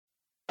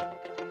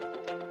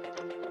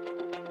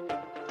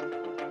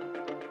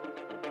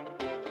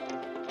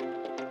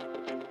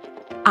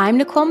I'm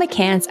Nicole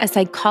McCants, a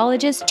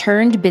psychologist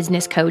turned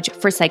business coach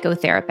for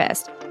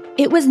psychotherapists.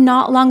 It was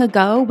not long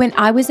ago when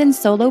I was in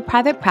solo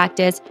private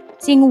practice,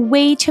 seeing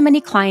way too many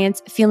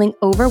clients feeling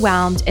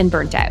overwhelmed and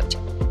burnt out.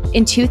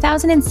 In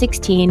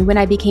 2016, when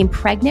I became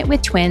pregnant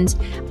with twins,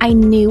 I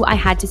knew I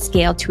had to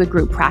scale to a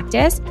group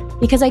practice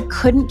because I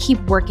couldn't keep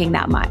working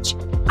that much.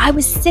 I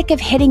was sick of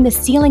hitting the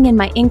ceiling in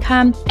my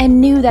income and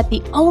knew that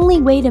the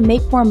only way to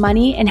make more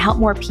money and help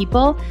more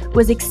people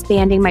was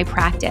expanding my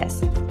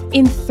practice.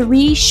 In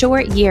 3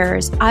 short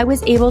years, I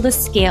was able to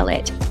scale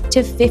it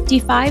to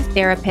 55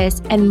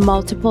 therapists and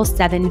multiple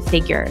 7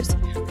 figures.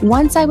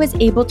 Once I was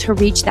able to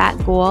reach that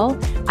goal,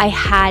 I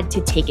had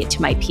to take it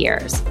to my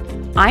peers.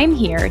 I'm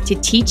here to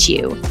teach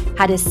you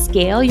how to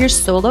scale your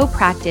solo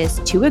practice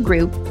to a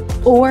group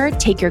or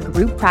take your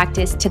group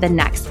practice to the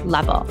next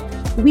level.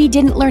 We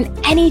didn't learn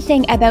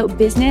anything about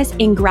business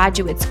in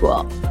graduate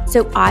school,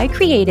 so I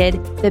created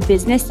the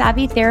Business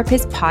Savvy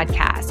Therapist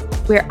podcast,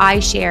 where I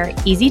share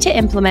easy to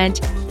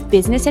implement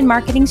business and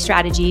marketing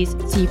strategies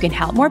so you can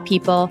help more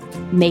people,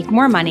 make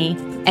more money,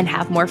 and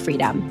have more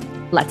freedom.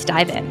 Let's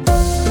dive in.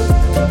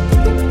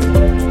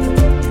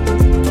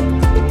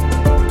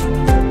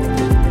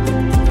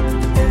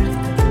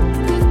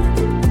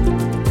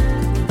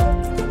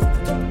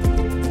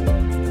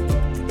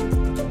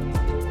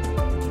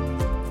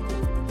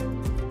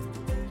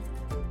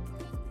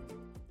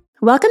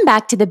 Welcome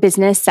back to the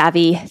Business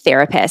Savvy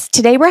Therapist.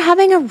 Today we're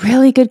having a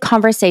really good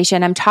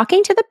conversation. I'm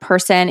talking to the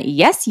person,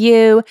 yes,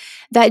 you,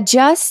 that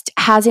just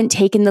hasn't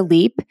taken the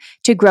leap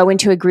to grow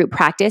into a group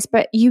practice,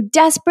 but you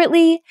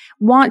desperately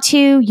want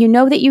to, you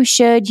know that you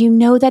should, you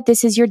know that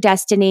this is your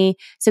destiny.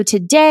 So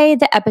today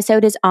the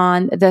episode is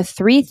on the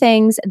 3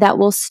 things that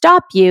will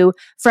stop you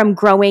from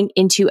growing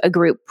into a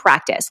group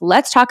practice.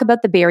 Let's talk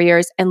about the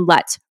barriers and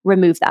let's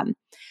remove them.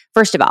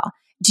 First of all,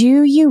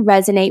 do you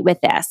resonate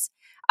with this?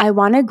 I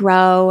want to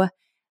grow,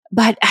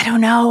 but I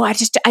don't know. I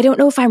don't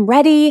know if I'm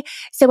ready.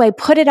 So I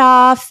put it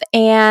off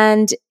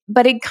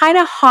but it kind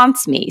of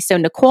haunts me. So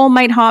Nicole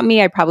might haunt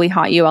me. I probably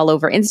haunt you all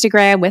over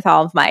Instagram with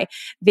all of my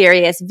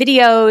various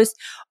videos,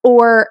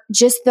 or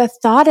just the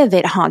thought of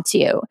it haunts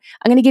you.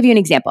 I'm going to give you an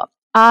example.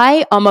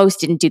 I almost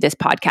didn't do this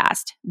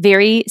podcast,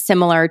 very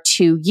similar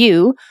to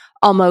you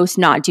almost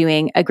not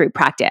doing a group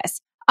practice.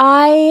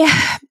 I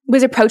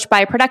was approached by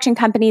a production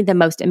company, the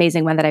most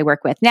amazing one that I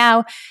work with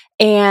now.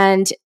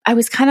 And I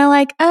was kind of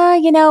like,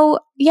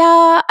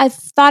 I've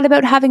thought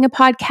about having a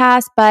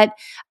podcast, but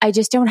I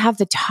just don't have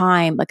the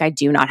time. Like, I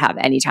do not have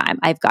any time.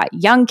 I've got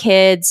young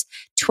kids,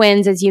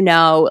 twins, as you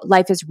know,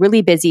 life is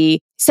really busy.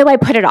 So I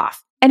put it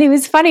off. And it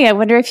was funny. I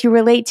wonder if you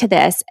relate to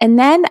this. And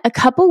then a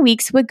couple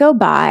weeks would go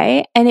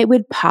by and it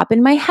would pop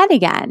in my head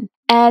again.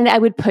 And I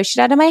would push it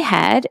out of my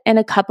head and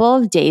a couple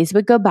of days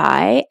would go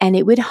by and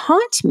it would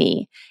haunt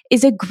me.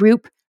 Is a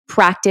group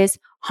practice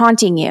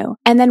haunting you?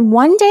 And then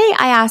one day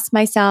I asked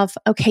myself,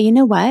 okay, you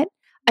know what?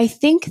 I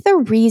think the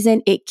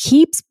reason it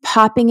keeps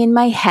popping in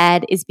my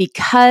head is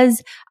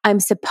because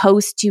I'm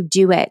supposed to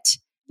do it.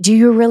 Do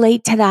you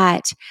relate to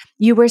that?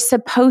 You were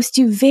supposed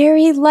to,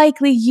 very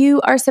likely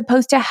you are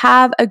supposed to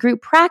have a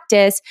group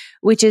practice,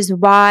 which is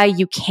why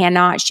you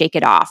cannot shake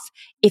it off.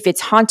 If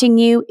it's haunting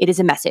you, it is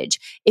a message.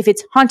 If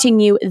it's haunting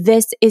you,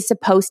 this is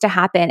supposed to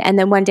happen. And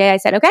then one day I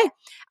said, okay,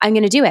 I'm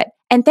going to do it.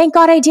 And thank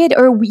God I did,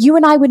 or you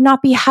and I would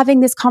not be having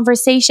this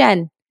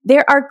conversation.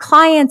 There are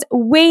clients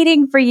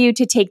waiting for you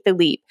to take the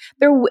leap.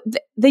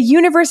 The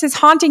universe is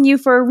haunting you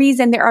for a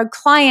reason. There are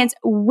clients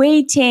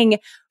waiting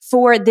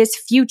for this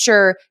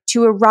future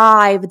to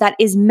arrive that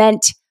is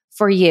meant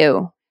for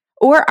you.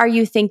 Or are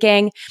you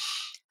thinking,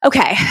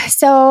 okay,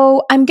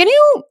 so I'm going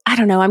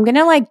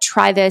to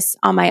try this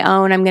on my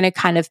own. I'm going to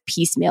kind of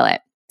piecemeal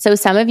it. So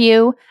some of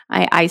you,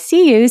 I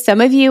see you,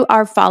 some of you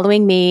are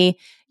following me.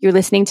 You're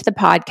listening to the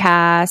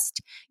podcast.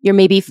 You're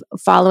maybe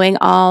following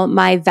all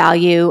my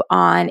value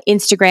on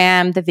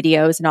Instagram, the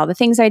videos and all the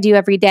things I do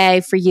every day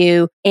for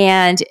you.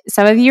 And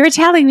some of you are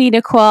telling me,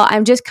 Nicole,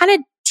 I'm just kind of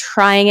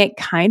trying it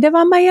kind of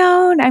on my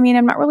own. I mean,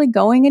 I'm not really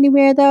going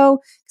anywhere though,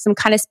 because I'm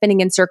kind of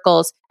spinning in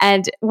circles.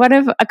 And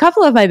a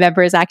couple of my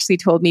members actually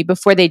told me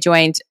before they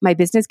joined my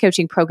business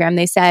coaching program,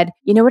 they said,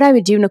 you know what I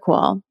would do,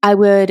 Nicole? I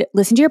would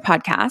listen to your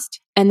podcast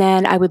and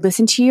then I would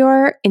listen to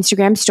your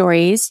Instagram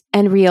stories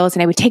and reels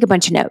and I would take a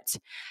bunch of notes.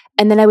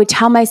 And then I would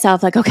tell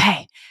myself like,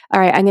 okay, all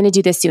right, I'm going to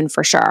do this soon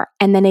for sure.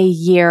 And then a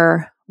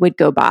year would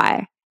go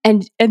by.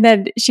 And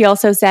then she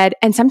also said,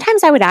 and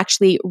sometimes I would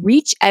actually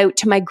reach out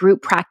to my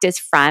group practice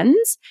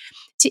friends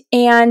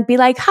and be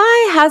like,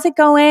 hi, how's it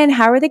going?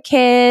 How are the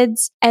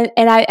kids? And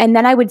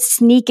then I would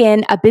sneak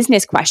in a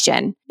business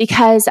question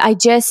because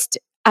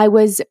I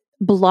was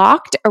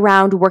blocked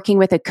around working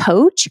with a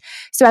coach.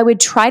 So I would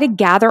try to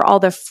gather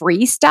all the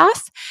free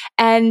stuff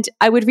and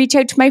I would reach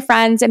out to my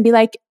friends and be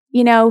like,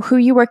 who are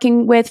you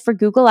working with for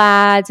Google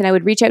Ads? And I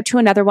would reach out to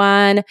another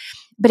one.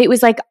 But it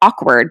was like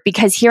awkward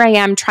because here I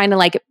am trying to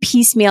like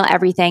piecemeal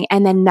everything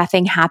and then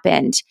nothing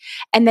happened.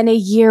 And then a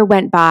year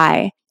went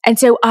by. And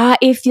so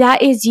if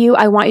that is you,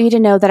 I want you to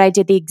know that I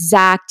did the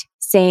exact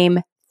same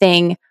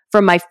thing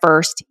for my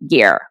first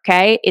year.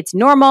 Okay. It's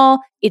normal.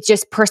 It's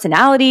just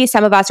personality.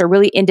 Some of us are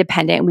really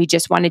independent and we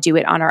just want to do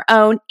it on our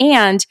own.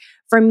 And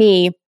for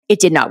me, it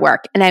did not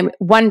work. And I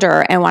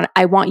wonder, and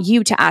I want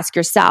you to ask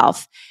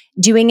yourself,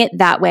 doing it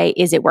that way,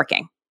 is it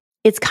working?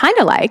 It's kind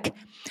of like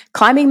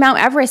climbing Mount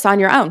Everest on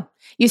your own.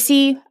 You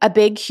see a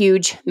big,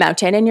 huge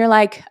mountain and you're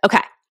like, okay,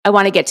 I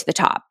want to get to the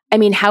top. I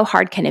mean, how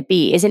hard can it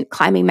be? Isn't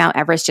climbing Mount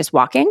Everest just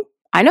walking?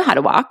 I know how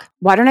to walk.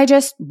 Why don't I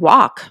just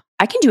walk?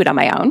 I can do it on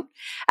my own.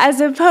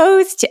 As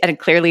opposed to, and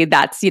clearly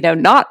that's,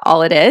 not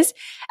all it is,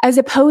 as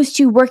opposed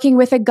to working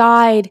with a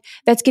guide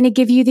that's going to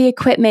give you the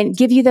equipment,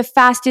 give you the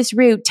fastest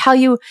route, tell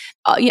you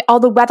all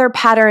the weather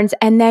patterns,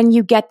 and then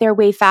you get there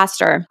way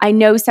faster. I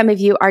know some of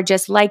you are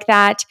just like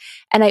that.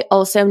 And I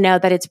also know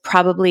that it's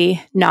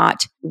probably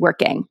not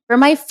working. For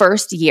my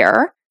first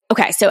year,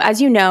 okay, so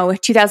as you know,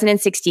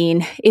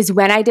 2016 is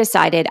when I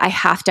decided I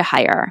have to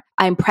hire.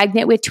 I'm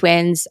pregnant with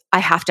twins. I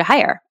have to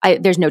hire.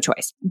 There's no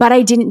choice. But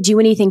I didn't do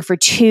anything for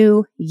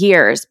 2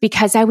 years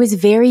because I was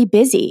very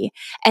busy.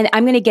 And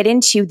I'm going to get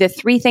into the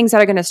 3 things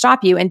that are going to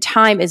stop you, and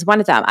time is one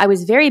of them. I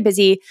was very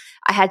busy.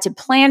 I had to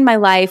plan my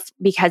life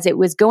because it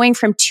was going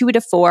from 2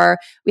 to 4.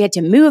 We had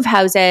to move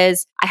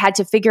houses. I had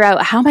to figure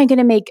out, how am I going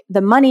to make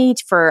the money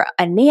for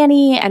a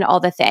nanny and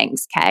all the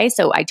things. Okay.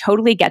 So I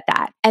totally get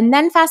that. And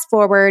then fast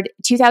forward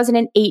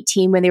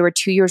 2018, when they were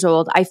 2 years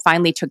old, I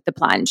finally took the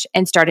plunge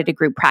and started a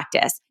group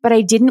practice. But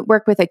I didn't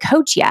work with a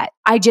coach yet.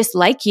 I just,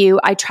 like you,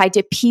 I tried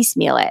to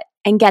piecemeal it.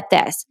 And get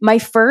this, my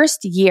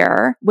first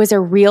year was a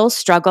real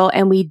struggle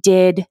and we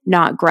did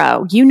not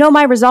grow. You know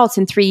my results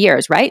in 3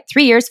 years, right?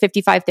 3 years,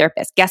 55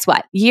 therapists. Guess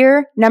what?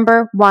 Year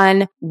number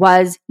 1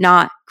 was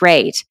not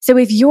great. So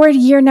if your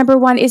year number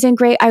 1 isn't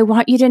great, I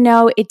want you to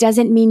know it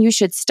doesn't mean you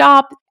should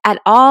stop at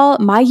all.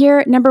 My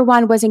year number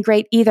 1 wasn't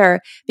great either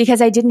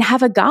because I didn't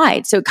have a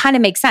guide. So it kind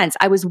of makes sense.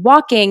 I was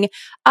walking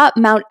up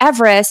Mount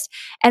Everest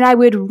and I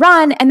would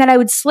run and then I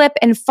would slip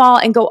and fall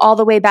and go all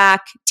the way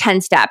back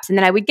 10 steps. And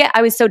then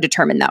I was so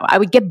determined though. I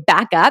would get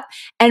back up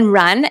and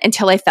run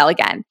until I fell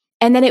again.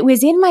 And then it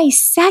was in my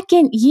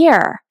second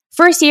year.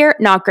 First year,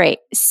 not great.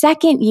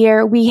 Second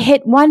year, we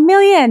hit 1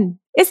 million.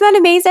 Isn't that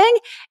amazing?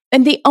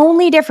 And the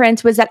only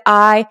difference was that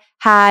I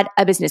had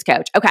a business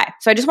coach. Okay.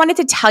 So I just wanted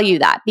to tell you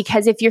that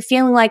because if you're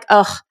feeling like,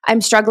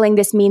 I'm struggling,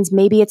 this means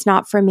maybe it's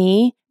not for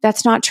me.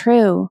 That's not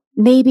true.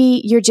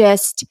 Maybe you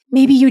just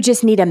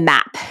need a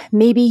map.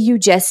 Maybe you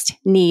just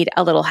need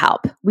a little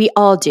help. We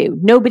all do.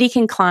 Nobody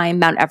can climb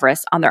Mount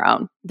Everest on their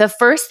own. The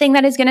first thing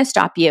that is going to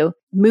stop you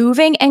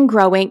moving and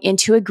growing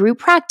into a group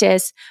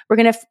practice, we're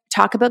going to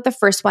talk about the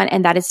first one,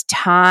 and that is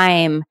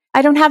time.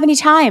 I don't have any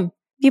time.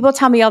 People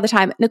tell me all the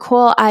time,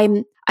 Nicole,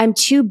 I'm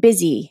too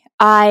busy.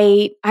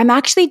 I'm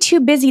actually too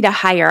busy to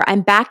hire.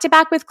 I'm back to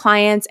back with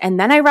clients and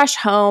then I rush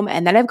home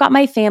and then I've got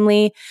my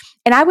family.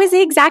 And I was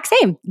the exact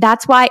same.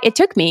 That's why it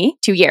took me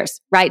 2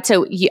 years, right?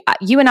 So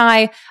you and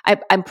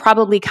I'm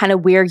probably kind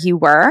of where you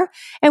were,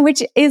 and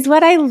which is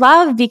what I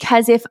love,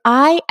 because if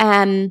I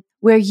am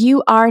where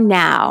you are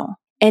now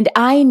and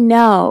I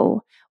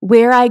know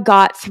where I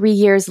got 3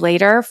 years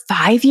later,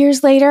 5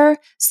 years later,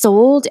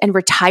 sold and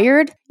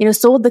retired,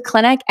 sold the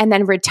clinic and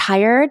then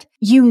retired,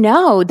 you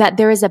know that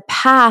there is a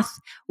path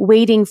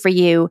waiting for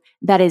you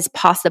that is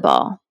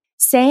possible.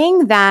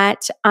 Saying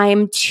that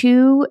I'm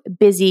too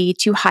busy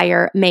to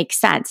hire makes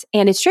sense.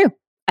 And it's true.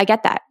 I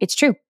get that. It's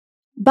true.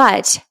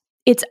 But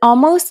it's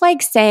almost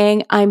like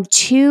saying I'm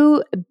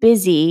too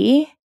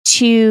busy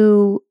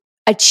to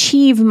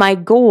achieve my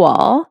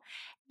goal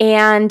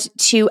and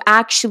to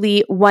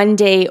actually one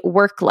day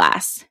work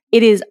less.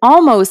 It is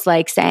almost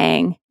like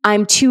saying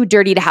I'm too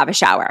dirty to have a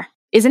shower,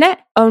 isn't it?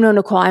 Oh no,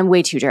 Nicole, I'm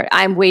way too dirty.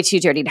 I'm way too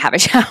dirty to have a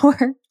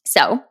shower.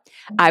 So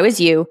I was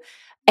you.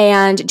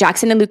 And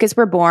Jackson and Lucas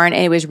were born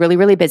and it was really,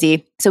 really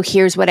busy. So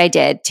here's what I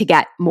did to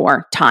get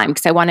more time,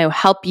 because I want to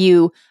help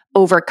you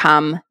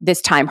overcome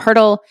this time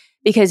hurdle,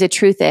 because the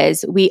truth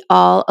is we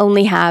all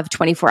only have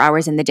 24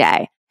 hours in the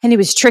day. And it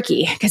was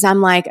tricky because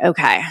I'm like,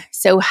 okay,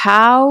 so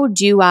how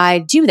do I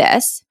do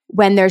this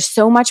when there's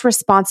so much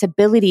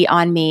responsibility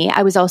on me?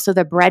 I was also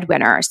the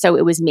breadwinner. So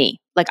it was me.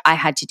 Like I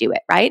had to do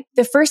it, right?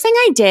 The first thing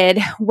I did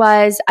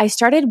was I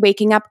started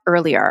waking up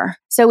earlier.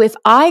 So if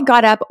I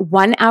got up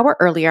 1 hour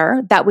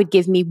earlier, that would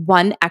give me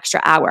 1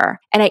 extra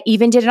hour. And I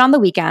even did it on the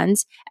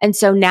weekends. And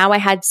so now I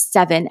had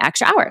 7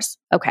 extra hours.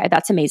 Okay,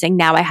 that's amazing.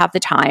 Now I have the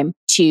time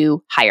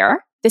to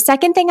hire. The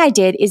second thing I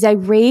did is I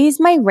raised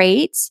my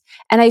rates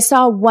and I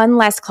saw 1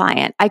 less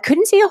client. I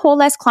couldn't see a whole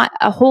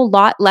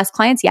lot less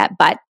clients yet,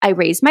 but I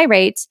raised my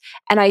rates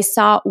and I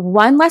saw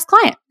 1 less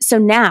client. So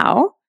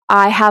now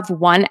I have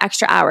 1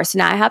 extra hour. So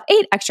now I have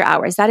 8 extra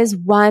hours. That is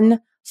 1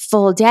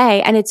 full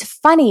day. And it's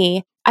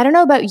funny. I don't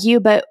know about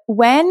you, but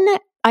when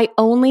I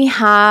only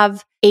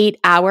have 8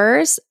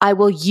 hours, I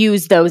will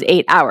use those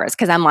 8 hours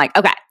because I'm like,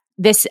 okay,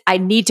 I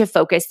need to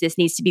focus. This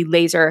needs to be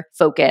laser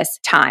focus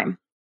time.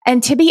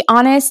 And to be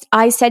honest,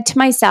 I said to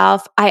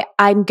myself,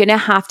 I'm going to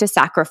have to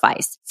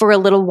sacrifice for a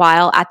little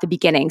while at the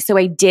beginning. So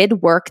I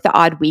did work the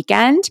odd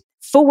weekend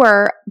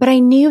but I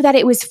knew that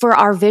it was for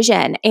our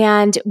vision.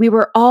 And we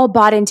were all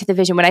bought into the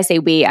vision. When I say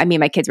we, I mean,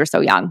 my kids were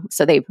so young,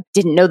 so they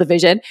didn't know the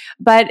vision.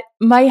 But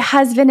my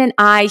husband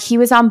and he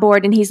was on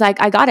board and he's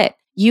like, I got it.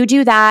 You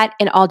do that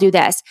and I'll do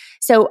this.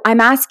 So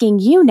I'm asking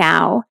you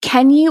now,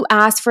 can you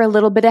ask for a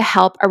little bit of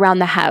help around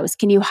the house?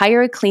 Can you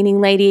hire a cleaning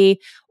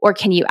lady, or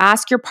can you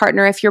ask your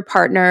partner, if you're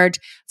partnered,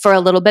 for a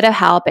little bit of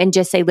help and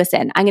just say,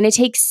 listen, I'm going to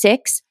take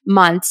 6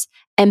 months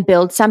and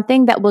build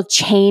something that will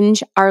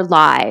change our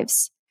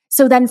lives.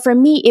 So then for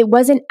me, it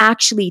wasn't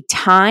actually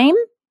time,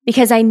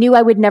 because I knew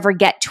I would never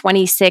get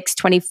 26,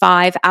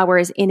 25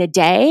 hours in a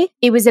day.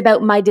 It was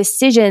about my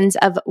decisions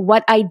of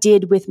what I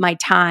did with my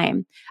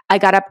time. I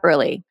got up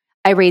early.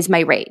 I raised my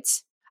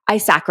rates. I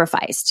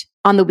sacrificed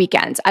on the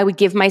weekends. I would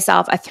give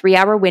myself a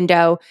 3-hour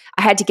window.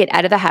 I had to get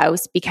out of the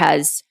house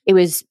because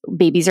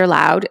babies are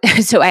loud.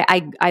 So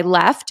I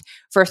left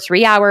for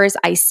 3 hours.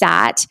 I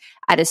sat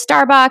at a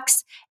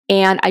Starbucks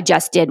and I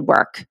just did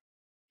work.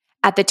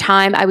 At the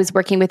time, I was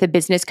working with a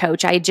business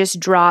coach. I had just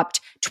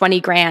dropped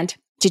 20 grand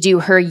to do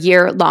her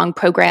year-long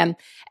program.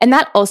 And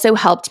that also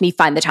helped me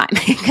find the time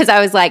because I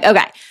was like,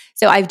 okay,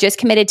 so I've just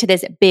committed to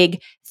this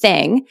big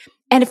thing.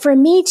 And for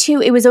me too,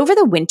 it was over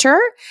the winter.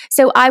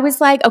 So I was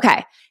like,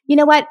 okay, you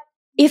know what?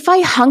 If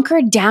I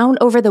hunkered down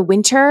over the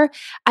winter,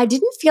 I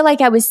didn't feel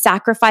like I was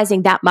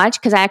sacrificing that much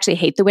because I actually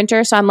hate the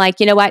winter. So I'm like,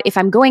 you know what? If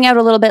I'm going out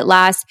a little bit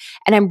less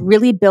and I'm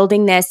really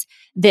building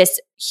this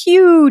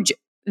huge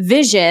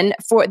vision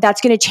that's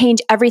going to change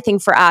everything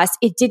for us,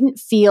 it didn't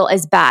feel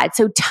as bad.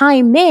 So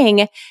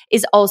timing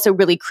is also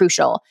really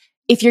crucial.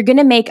 If you're going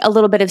to make a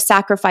little bit of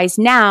sacrifice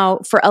now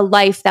for a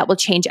life that will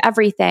change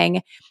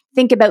everything,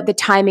 think about the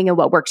timing and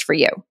what works for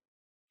you.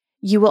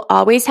 You will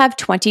always have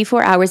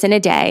 24 hours in a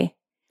day.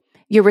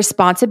 Your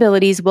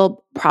responsibilities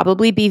will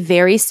probably be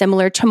very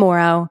similar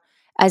tomorrow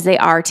as they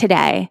are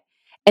today.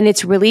 And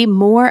it's really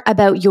more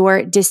about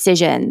your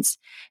decisions.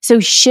 So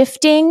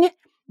shifting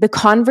the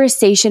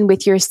conversation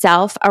with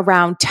yourself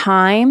around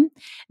time,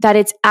 that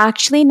it's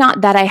actually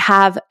not that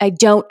I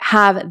don't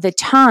have the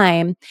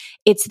time.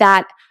 It's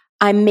that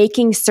I'm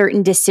making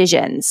certain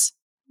decisions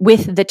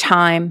with the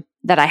time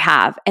that I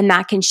have, and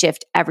that can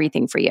shift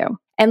everything for you.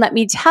 And let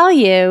me tell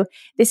you,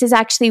 this is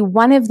actually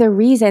one of the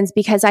reasons,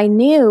 because I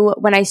knew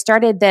when I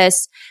started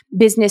this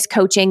business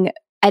coaching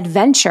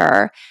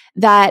adventure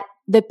that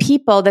the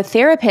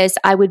therapists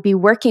I would be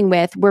working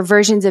with were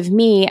versions of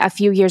me a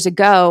few years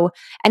ago,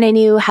 and I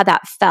knew how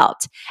that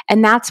felt.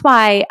 And that's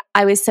why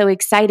I was so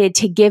excited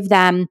to give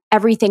them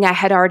everything I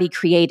had already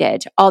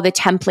created, all the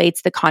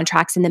templates, the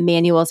contracts, and the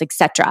manuals,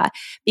 etc.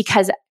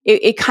 Because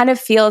it kind of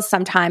feels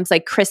sometimes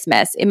like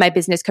Christmas in my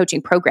business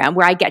coaching program,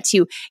 where I get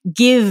to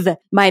give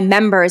my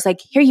members,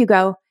 like, here you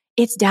go,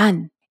 it's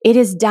done. It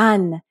is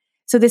done.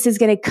 So this is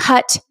going to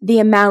cut the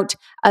amount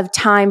of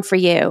time for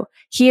you.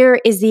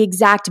 Here is the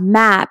exact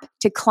map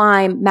to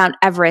climb Mount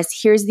Everest.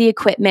 Here's the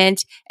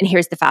equipment, and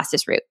here's the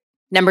fastest route.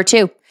 Number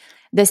 2,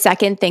 the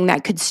second thing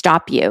that could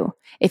stop you.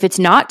 If it's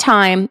not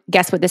time,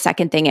 guess what the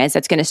second thing is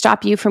that's going to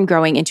stop you from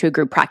growing into a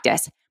group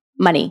practice?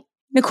 Money.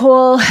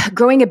 Nicole,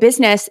 growing a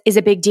business is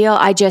a big deal.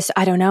 I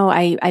don't know.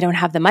 I don't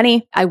have the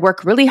money. I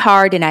work really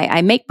hard and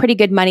I make pretty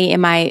good money in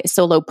my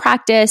solo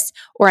practice,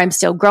 or I'm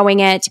still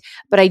growing it,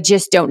 but I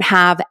just don't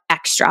have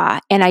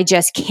extra, and I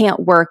just can't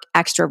work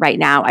extra right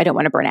now. I don't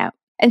want to burn out.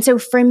 And so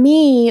for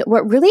me,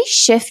 what really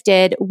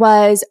shifted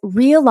was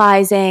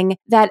realizing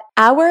that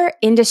our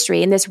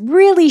industry, and this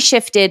really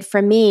shifted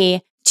for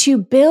me, to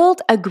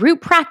build a group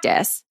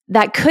practice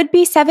that could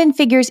be 7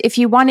 figures if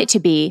you want it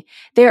to be,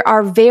 there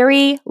are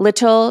very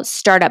little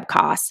startup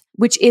costs,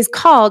 which is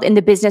called in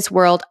the business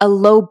world a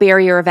low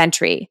barrier of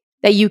entry,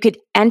 that you could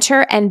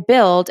enter and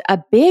build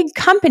a big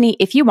company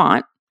if you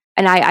want.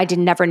 And I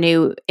never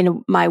knew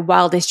in my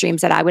wildest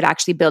dreams that I would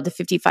actually build a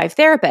 55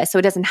 therapist. So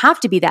it doesn't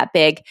have to be that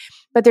big,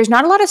 but there's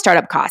not a lot of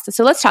startup costs.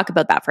 So let's talk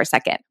about that for a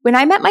second. When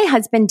I met my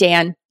husband,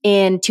 Dan,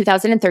 in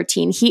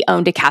 2013, he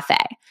owned a cafe,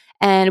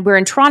 and we're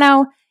in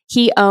Toronto.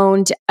 He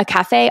owned a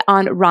cafe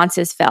on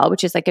Roncesvalles,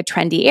 which is like a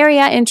trendy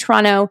area in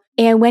Toronto.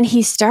 And when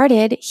he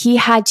started, he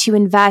had to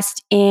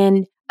invest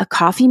in a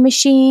coffee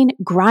machine,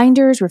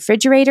 grinders,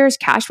 refrigerators,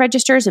 cash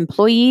registers,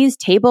 employees,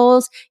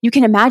 tables. You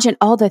can imagine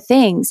all the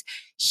things.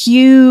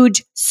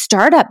 Huge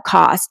startup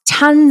costs,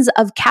 tons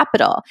of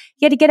capital.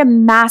 He had to get a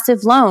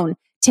massive loan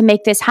to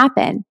make this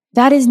happen.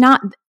 That is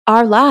not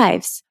our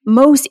lives.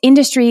 Most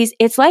industries,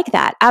 it's like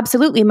that.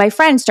 Absolutely. My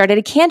friend started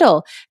a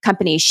candle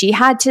company. She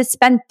had to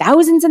spend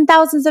thousands and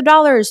thousands of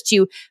dollars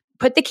to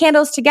put the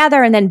candles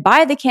together and then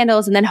buy the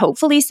candles and then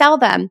hopefully sell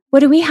them.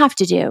 What do we have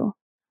to do?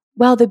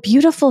 Well, the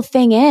beautiful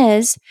thing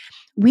is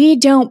we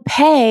don't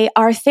pay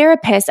our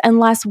therapists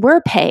unless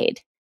we're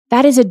paid.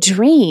 That is a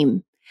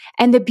dream.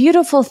 And the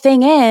beautiful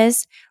thing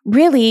is,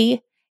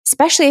 really,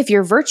 especially if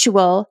you're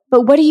virtual,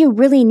 but what do you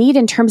really need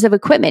in terms of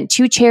equipment?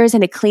 2 chairs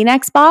and a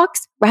Kleenex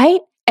box, right?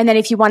 And then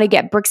if you want to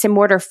get bricks and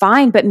mortar,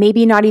 fine, but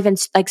maybe not even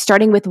like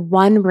starting with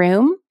 1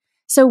 room.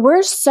 So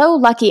we're so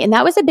lucky. And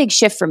that was a big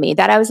shift for me,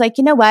 that I was like,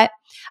 you know what?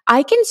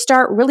 I can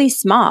start really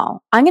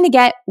small. I'm going to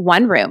get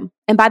 1 room.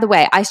 And by the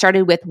way, I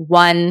started with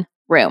 1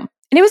 room.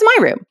 and it was my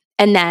room.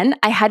 And then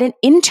I had an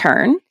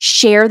intern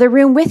share the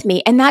room with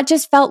me. And that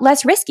just felt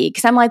less risky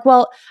because I'm like,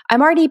 well,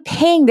 I'm already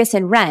paying this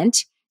in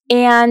rent.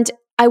 And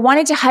I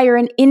wanted to hire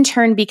an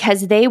intern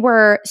because they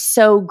were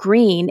so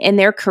green in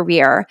their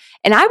career.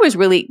 And I was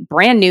really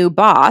brand new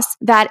boss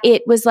that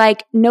it was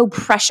like no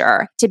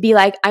pressure to be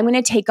like, I'm going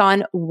to take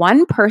on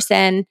one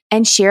person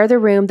and share the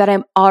room that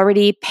I'm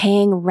already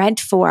paying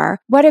rent for.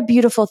 What a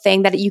beautiful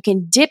thing that you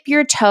can dip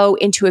your toe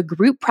into a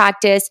group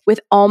practice with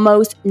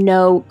almost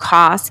no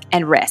cost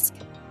and risk.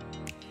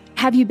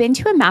 Have you been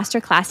to a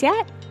masterclass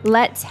yet?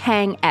 Let's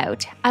hang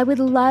out. I would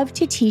love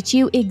to teach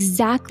you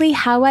exactly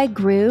how I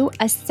grew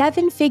a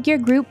 7-figure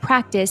group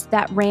practice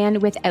that ran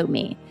without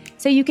me,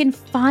 so you can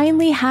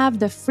finally have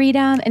the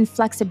freedom and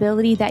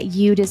flexibility that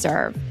you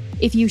deserve.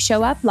 If you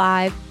show up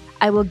live,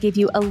 I will give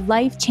you a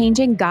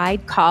life-changing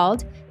guide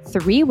called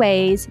 3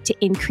 Ways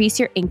to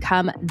Increase Your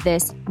Income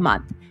This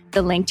Month.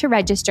 The link to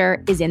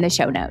register is in the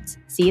show notes.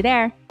 See you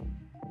there.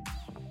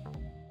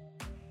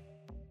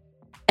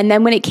 And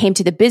then when it came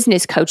to the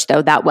business coach,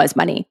 though, that was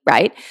money,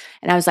 right?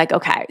 And I was like,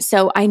 okay,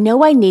 so I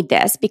know I need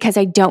this because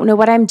I don't know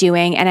what I'm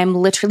doing and I'm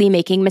literally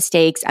making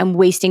mistakes. I'm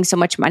wasting so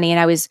much money. And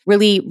I was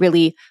really,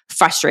 really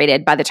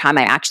frustrated by the time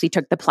I actually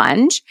took the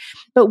plunge.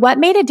 But what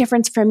made a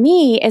difference for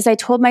me is I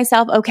told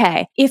myself,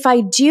 okay, if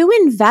I do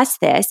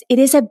invest this, it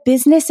is a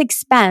business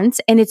expense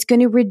and it's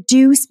going to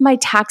reduce my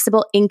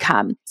taxable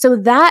income. So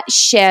that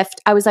shift,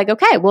 I was like,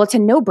 okay, well, it's a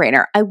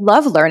no-brainer. I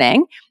love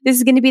learning. This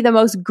is going to be the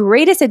most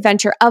greatest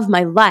adventure of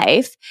my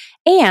life.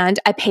 And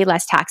I pay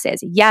less taxes.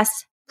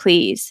 Yes,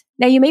 please.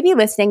 Now you may be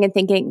listening and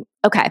thinking,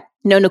 okay,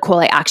 no, Nicole,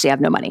 I actually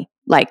have no money.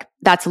 Like,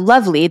 that's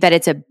lovely that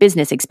it's a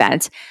business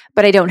expense,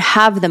 but I don't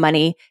have the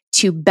money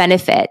to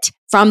benefit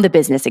from the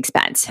business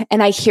expense.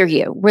 And I hear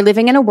you. We're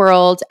living in a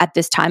world at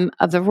this time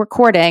of the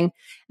recording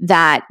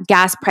that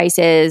gas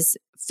prices,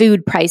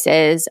 food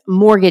prices,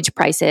 mortgage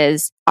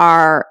prices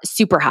are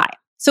super high.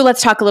 So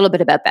let's talk a little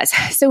bit about this.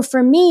 So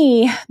for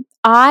me,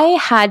 I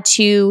had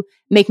to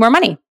make more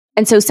money.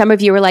 And so some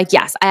of you are like,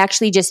 yes, I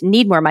actually just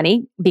need more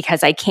money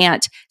because I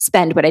can't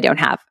spend what I don't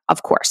have,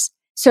 of course.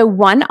 So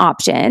one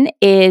option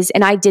is,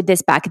 and I did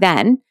this back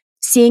then,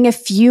 seeing a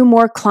few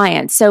more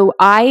clients. So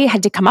I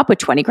had to come up with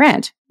 20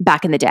 grand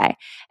back in the day.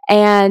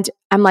 And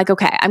I'm like,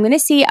 okay, I'm going to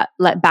see,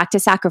 back to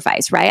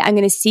sacrifice, right? I'm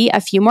going to see a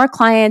few more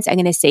clients. I'm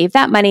going to save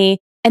that money.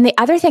 And the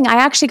other thing, I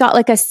actually got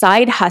like a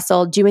side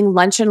hustle doing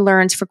lunch and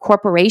learns for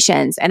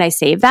corporations. And I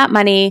saved that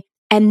money.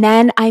 And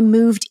then I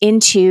moved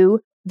into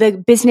the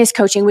business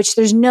coaching, which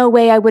there's no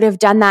way I would have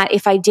done that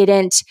if I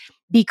didn't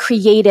be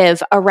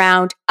creative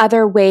around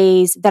other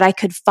ways that I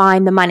could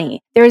find the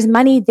money. There's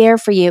money there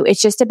for you.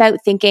 It's just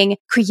about thinking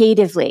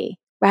creatively,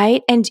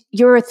 right? And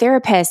you're a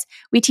therapist.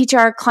 We teach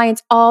our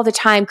clients all the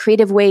time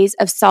creative ways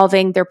of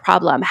solving their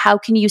problem. How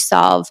can you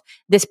solve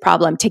this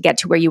problem to get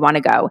to where you want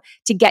to go,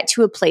 to get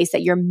to a place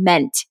that you're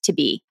meant to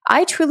be?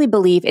 I truly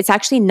believe it's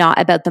actually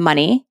not about the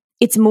money.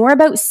 It's more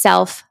about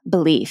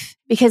self-belief.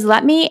 Because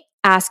let me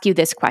ask you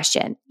this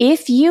question.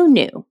 If you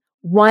knew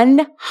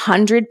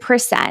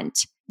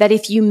 100% that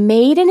if you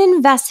made an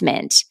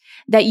investment,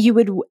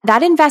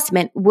 that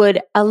investment would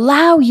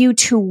allow you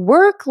to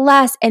work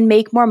less and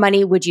make more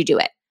money, would you do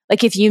it?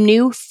 Like if you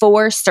knew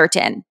for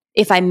certain,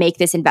 if I make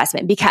this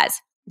investment,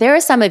 because there are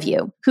some of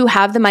you who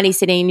have the money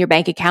sitting in your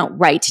bank account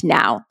right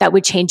now that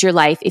would change your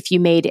life if you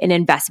made an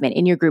investment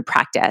in your group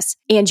practice,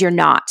 and you're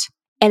not.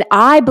 And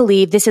I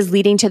believe this is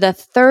leading to the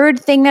third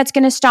thing that's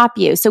going to stop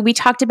you. So we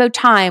talked about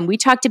time, we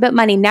talked about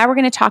money. Now we're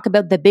going to talk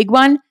about the big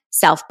one,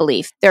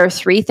 self-belief. There are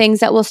 3 things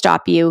that will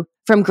stop you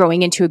from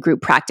growing into a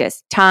group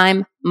practice: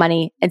 time,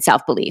 money, and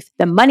self-belief.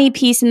 The money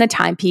piece and the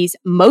time piece,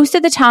 most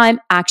of the time,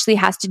 actually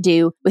has to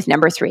do with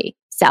number 3,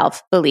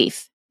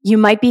 self-belief. You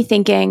might be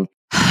thinking,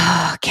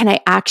 can I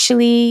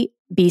actually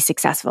be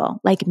successful?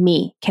 Like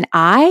me, can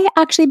I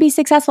actually be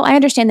successful? I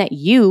understand that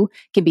you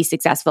can be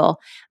successful,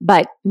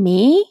 but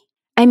me?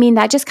 I mean,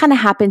 that just kind of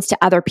happens to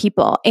other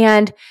people.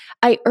 And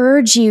I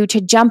urge you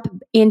to jump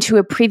into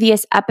a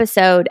previous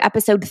episode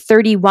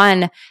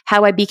 31,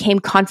 how I became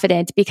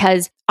confident,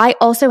 because I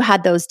also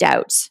had those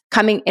doubts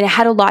coming, and it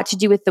had a lot to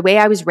do with the way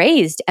I was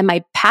raised and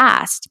my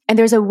past. And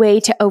there's a way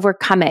to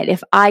overcome it.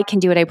 If I can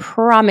do it, I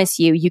promise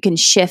you, you can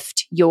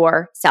shift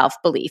your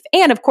self-belief.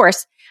 And of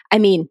course, I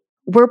mean,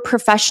 we're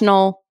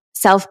professional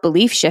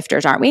self-belief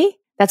shifters, aren't we?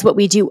 That's what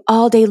we do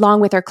all day long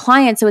with our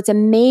clients. So it's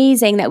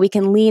amazing that we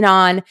can lean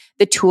on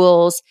the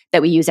tools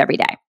that we use every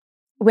day.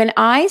 When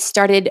I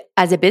started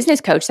as a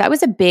business coach, that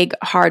was a big,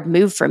 hard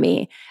move for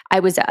me. I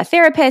was a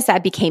therapist.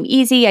 That became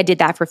easy. I did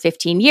that for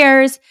 15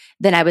 years.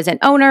 Then I was an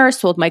owner,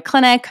 sold my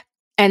clinic.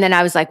 And then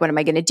I was like, what am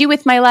I going to do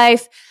with my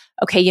life?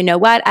 Okay, you know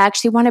what? I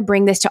actually want to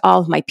bring this to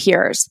all of my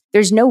peers.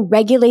 There's no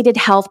regulated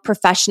health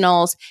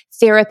professionals,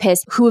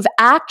 therapists who have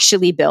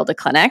actually built a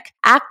clinic,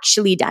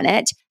 actually done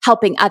it,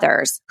 helping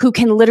others, who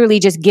can literally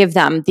just give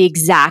them the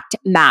exact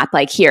map.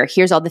 Like,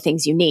 here's all the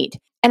things you need.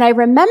 And I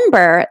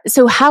remember,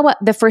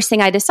 the first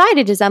thing I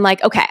decided is I'm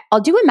like, okay, I'll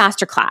do a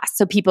masterclass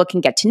so people can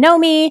get to know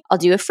me. I'll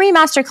do a free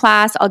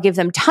masterclass. I'll give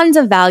them tons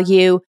of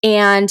value.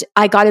 And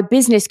I got a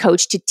business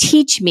coach to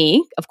teach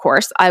me. Of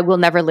course, I will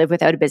never live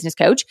without a business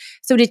coach.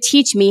 So to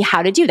teach me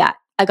how to do that,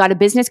 I got a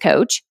business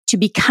coach to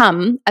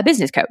become a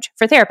business coach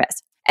for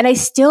therapists. And I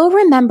still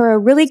remember a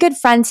really good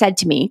friend said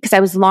to me, because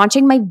I was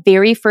launching my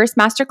very first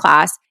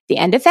masterclass the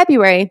end of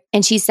February.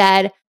 And she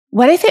said,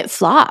 what if it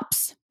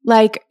flops?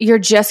 Like, you're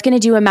just going to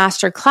do a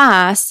master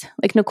class.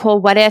 Like, Nicole,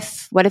 what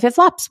if it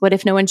flops? What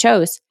if no one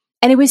chose?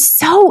 And it was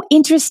so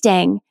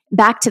interesting,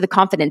 back to the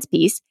confidence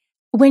piece.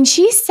 When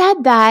she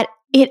said that,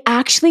 it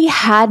actually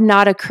had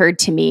not occurred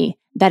to me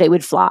that it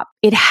would flop.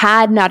 It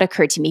had not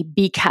occurred to me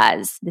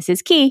because, this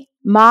is key,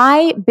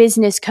 my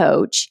business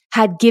coach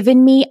had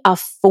given me a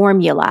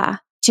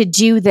formula to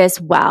do this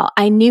well.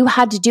 I knew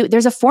how to do it.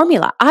 There's a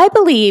formula. I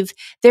believe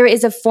there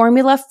is a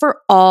formula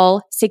for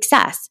all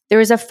success. There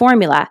is a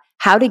formula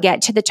how to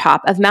get to the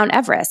top of Mount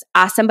Everest.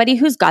 Ask somebody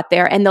who's got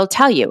there and they'll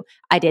tell you,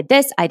 I did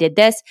this,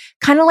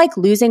 kind of like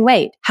losing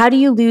weight. How do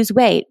you lose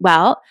weight?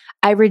 Well,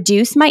 I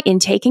reduced my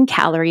intake in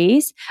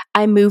calories.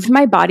 I moved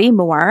my body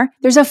more.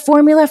 There's a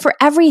formula for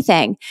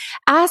everything.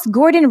 Ask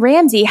Gordon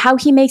Ramsay how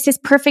he makes his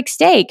perfect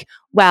steak.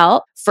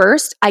 Well,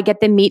 first, I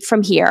get the meat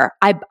from here.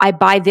 I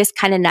buy this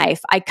kind of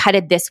knife. I cut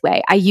it this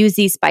way. I use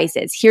these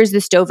spices. Here's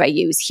the stove I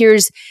use.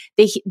 Here's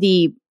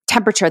the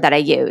temperature that I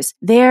use.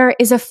 There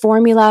is a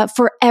formula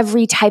for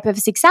every type of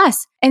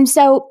success. And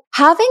so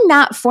having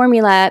that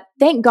formula,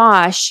 thank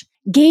gosh,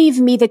 gave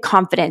me the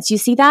confidence. You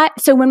see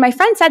that? So when my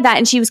friend said that,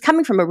 and she was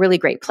coming from a really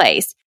great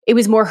place, it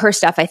was more her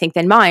stuff, I think,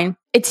 than mine.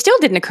 It still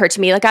didn't occur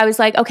to me. Like, I was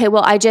like, okay,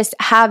 well, I just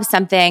have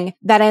something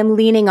that I'm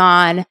leaning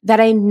on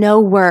that I know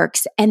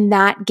works. And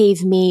that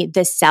gave me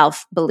the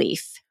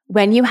self-belief.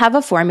 When you have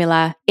a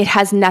formula, it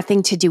has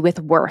nothing to do with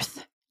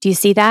worth. Do you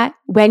see that?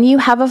 When you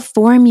have a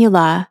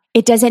formula,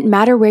 it doesn't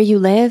matter where you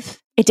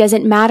live. It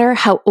doesn't matter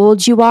how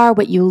old you are,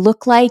 what you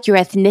look like, your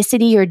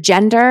ethnicity, your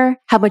gender,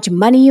 how much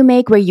money you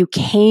make, where you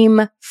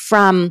came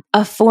from.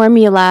 A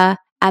formula,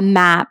 a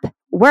map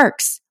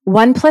works.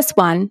 1 +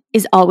 1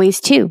 is always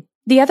 2.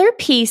 The other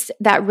piece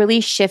that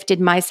really shifted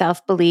my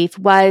self-belief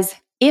was,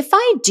 if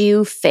I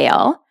do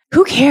fail,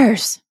 who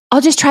cares?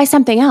 I'll just try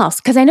something else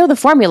because I know the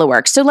formula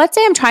works. So let's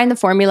say I'm trying the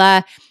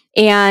formula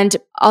and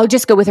I'll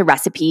just go with a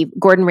recipe,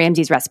 Gordon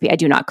Ramsay's recipe. I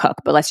do not cook,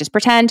 but let's just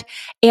pretend.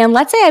 And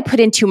let's say I put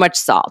in too much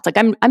salt. Like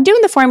I'm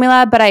doing the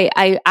formula, but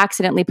I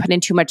accidentally put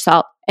in too much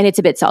salt and it's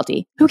a bit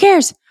salty. Who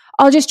cares?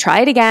 I'll just try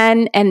it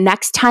again. And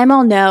next time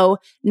I'll know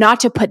not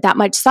to put that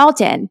much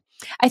salt in.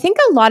 I think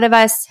a lot of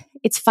us,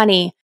 it's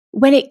funny,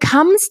 when it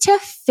comes to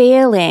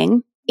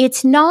failing,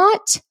 it's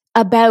not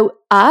about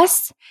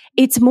us.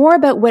 It's more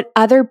about what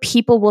other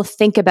people will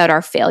think about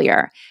our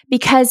failure.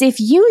 Because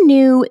if you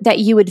knew that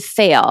you would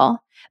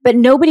fail, but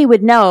nobody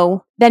would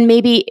know, then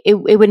maybe it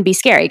wouldn't be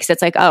scary because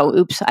it's like, oh,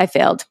 oops, I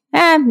failed.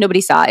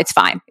 Nobody saw it. It's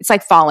fine. It's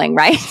like falling,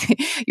 right?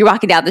 You're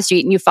walking down the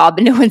street and you fall,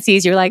 but no one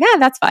sees. You're like,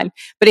 that's fine.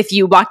 But if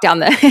you walk down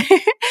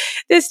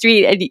the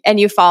street and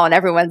you fall and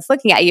everyone's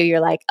looking at you,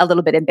 you're like a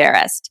little bit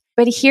embarrassed.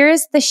 But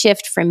here's the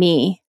shift for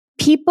me.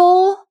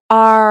 People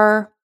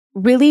are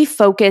really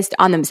focused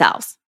on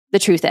themselves. The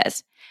truth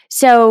is.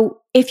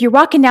 So if you're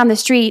walking down the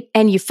street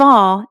and you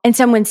fall and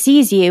someone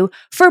sees you,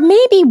 for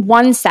maybe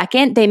 1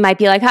 second, they might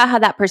be like, haha,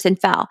 that person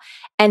fell.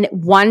 And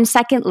 1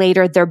 second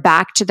later, they're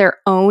back to their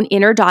own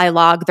inner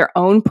dialogue, their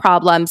own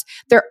problems,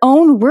 their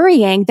own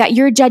worrying that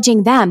you're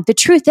judging them. The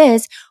truth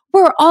is,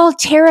 we're all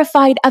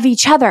terrified of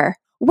each other.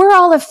 We're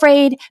all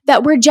afraid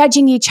that we're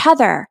judging each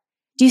other.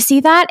 Do you see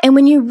that? And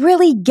when you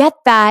really get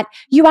that,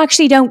 you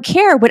actually don't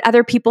care what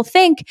other people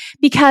think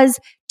because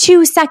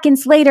 2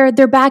 seconds later,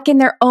 they're back in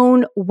their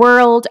own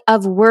world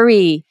of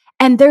worry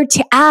and they're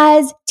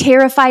as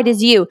terrified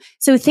as you.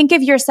 So think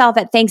of yourself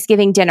at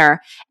Thanksgiving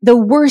dinner. The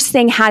worst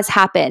thing has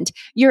happened.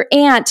 Your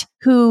aunt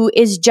who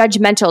is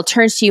judgmental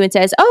turns to you and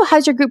says, oh,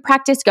 how's your group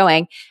practice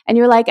going? And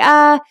you're like,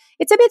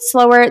 it's a bit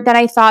slower than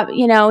I thought.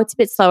 It's a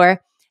bit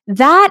slower.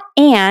 That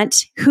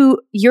aunt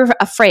who you're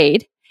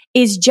afraid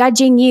is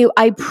judging you,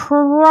 I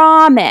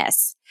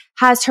promise,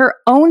 has her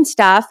own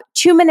stuff.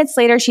 2 minutes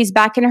later, she's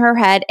back in her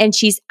head and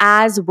she's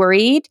as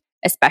worried,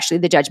 especially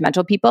the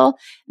judgmental people,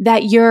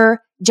 that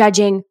you're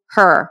judging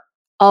her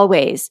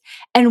always.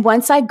 And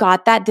once I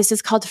got that, this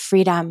is called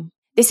freedom.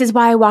 This is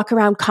why I walk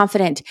around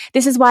confident.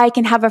 This is why I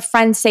can have a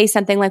friend say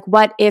something like,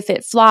 what if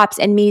it flops?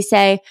 And me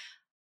say,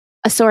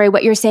 sorry,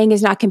 what you're saying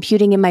is not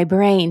computing in my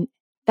brain.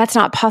 That's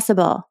not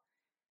possible.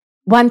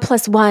 1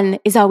 + 1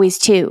 is always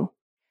 2.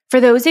 For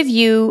those of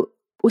you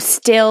who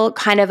still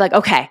kind of like,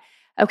 okay,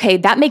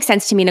 that makes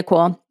sense to me,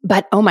 Nicole,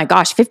 but oh my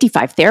gosh,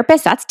 55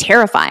 therapists, that's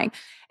terrifying.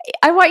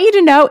 I want you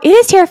to know it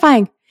is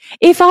terrifying.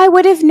 If I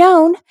would have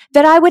known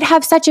that I would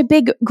have such a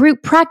big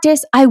group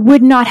practice, I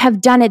would not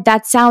have done it.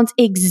 That sounds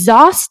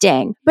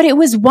exhausting, but it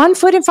was one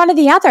foot in front of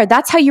the other.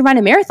 That's how you run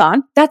a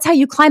marathon. That's how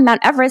you climb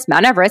Mount Everest.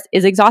 Mount Everest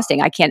is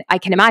exhausting. I can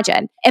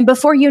imagine. And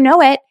before you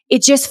know it,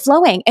 it's just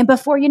flowing. And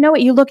before you know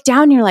it, you look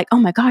down and you're like, oh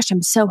my gosh,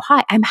 I'm so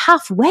high. I'm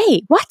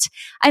halfway. What?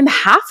 I'm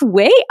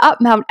halfway up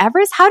Mount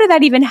Everest? How did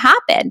that even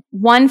happen?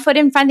 One foot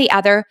in front of the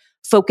other.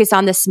 Focus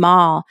on the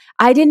small.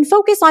 I didn't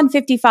focus on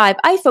 55.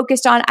 I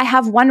focused on, I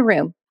have one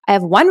room. I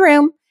have one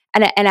room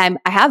and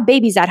I have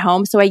babies at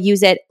home, so I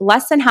use it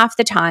less than half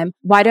the time.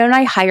 Why don't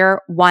I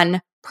hire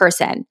one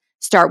person?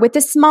 Start with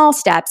the small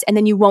steps and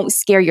then you won't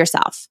scare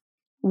yourself.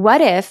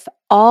 What if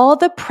all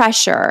the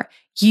pressure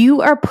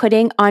you are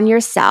putting on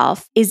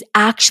yourself is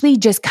actually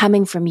just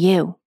coming from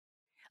you?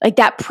 Like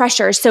that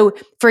pressure. So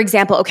for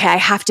example, okay, I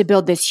have to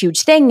build this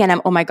huge thing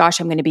and oh my gosh,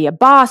 I'm going to be a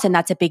boss and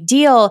that's a big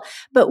deal.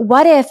 But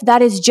what if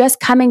that is just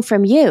coming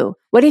from you?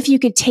 What if you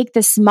could take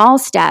the small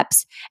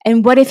steps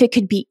and what if it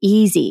could be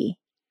easy?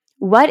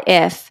 What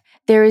if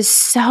there is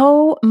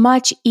so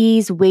much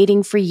ease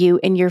waiting for you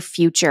in your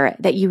future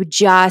that you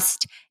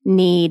just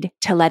need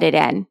to let it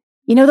in?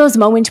 You know those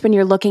moments when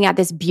you're looking at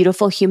this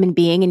beautiful human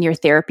being in your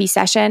therapy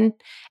session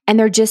and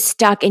they're just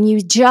stuck and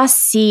you just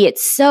see it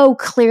so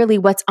clearly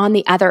what's on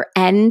the other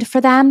end for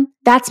them?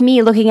 That's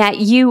me looking at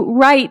you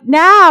right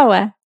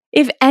now.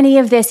 If any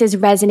of this is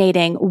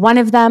resonating, one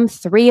of them,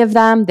 three of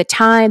them, the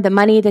time, the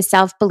money, the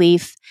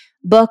self-belief,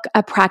 book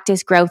a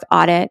practice growth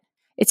audit.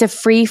 It's a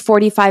free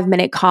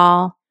 45-minute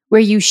call where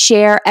you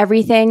share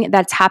everything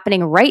that's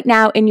happening right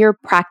now in your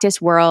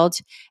practice world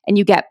and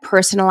you get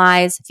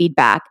personalized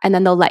feedback. And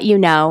then they'll let you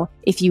know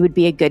if you would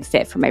be a good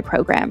fit for my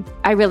program.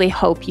 I really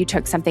hope you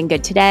took something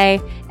good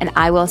today and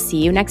I will see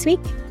you next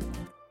week.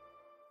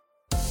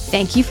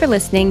 Thank you for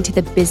listening to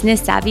the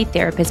Business Savvy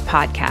Therapist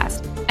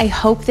podcast. I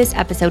hope this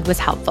episode was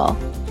helpful.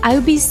 I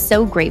would be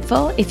so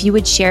grateful if you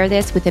would share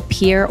this with a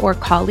peer or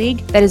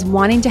colleague that is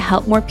wanting to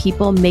help more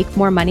people make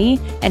more money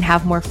and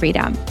have more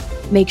freedom.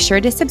 Make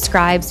sure to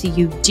subscribe so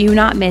you do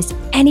not miss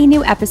any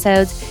new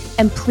episodes,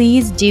 and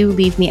please do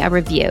leave me a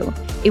review.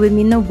 It would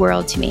mean the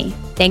world to me.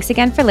 Thanks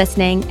again for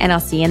listening, and I'll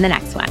see you in the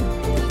next one.